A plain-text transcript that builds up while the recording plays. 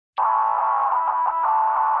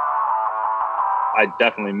I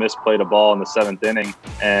definitely misplayed a ball in the 7th inning,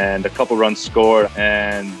 and a couple runs scored.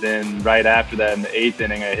 And then right after that, in the 8th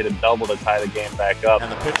inning, I hit a double to tie the game back up.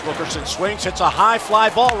 And the pitch, Wilkerson swings, hits a high fly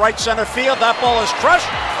ball, right center field. That ball is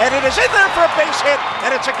crushed, and it is in there for a base hit,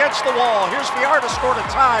 and it's against the wall. Here's Villar to score to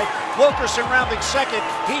tie. Wilkerson rounding second.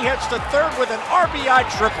 He hits the third with an RBI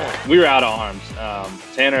triple. We were out of arms.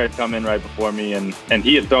 Tanner had come in right before me, and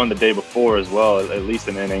he had thrown the day before as well, at least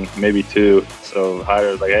an inning, maybe 2. So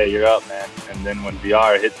Hyder was like, hey, you're up, man. And then when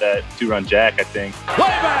VR hit that 2-run jack, I think. Way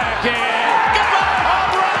back in! Goodbye,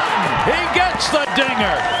 home run! He gets the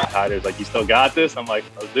dinger! Hyder's like, you still got this? I'm like,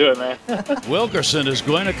 let's do it, man. Wilkerson is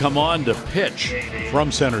going to come on to pitch.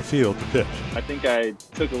 From center field to pitch. I think I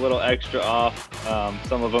took a little extra off,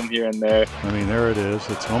 some of them here and there. I mean, there it is.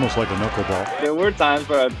 It's almost like a knuckleball. There were times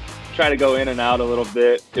where I tried to go in and out a little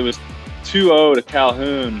bit. It was 2-0 to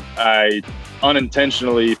Calhoun. I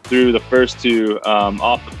unintentionally threw the first 2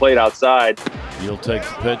 off the plate outside. He'll take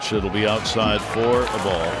the pitch. It'll be outside for a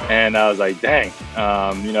ball. And I was like, dang,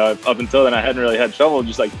 up until then I hadn't really had trouble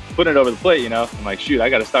just like putting it over the plate, I'm like, shoot, I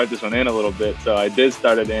got to start this one in a little bit. So I did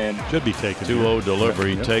start it in. Should be taken. 2-0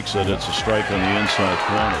 delivery. Yep. Takes it. It's a strike on the inside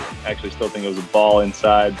corner. I actually still think it was a ball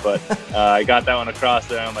inside, but I got that one across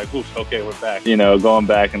there. And I'm like, oof, okay, we're back. Going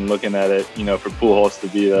back and looking at it, for Pujols to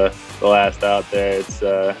be the last out there,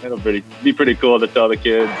 it'll be pretty cool to tell the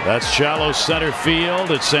kids. That's shallow center field.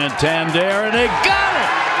 It's Santander, and they got it!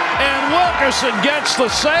 And Wilkerson gets the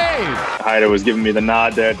save. Hyder was giving me the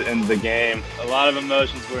nod there at the end of the game. A lot of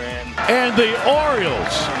emotions were in. And the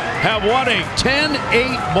Orioles have won a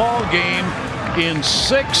 10-8 ball game in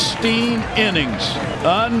 16 innings.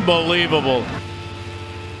 Unbelievable.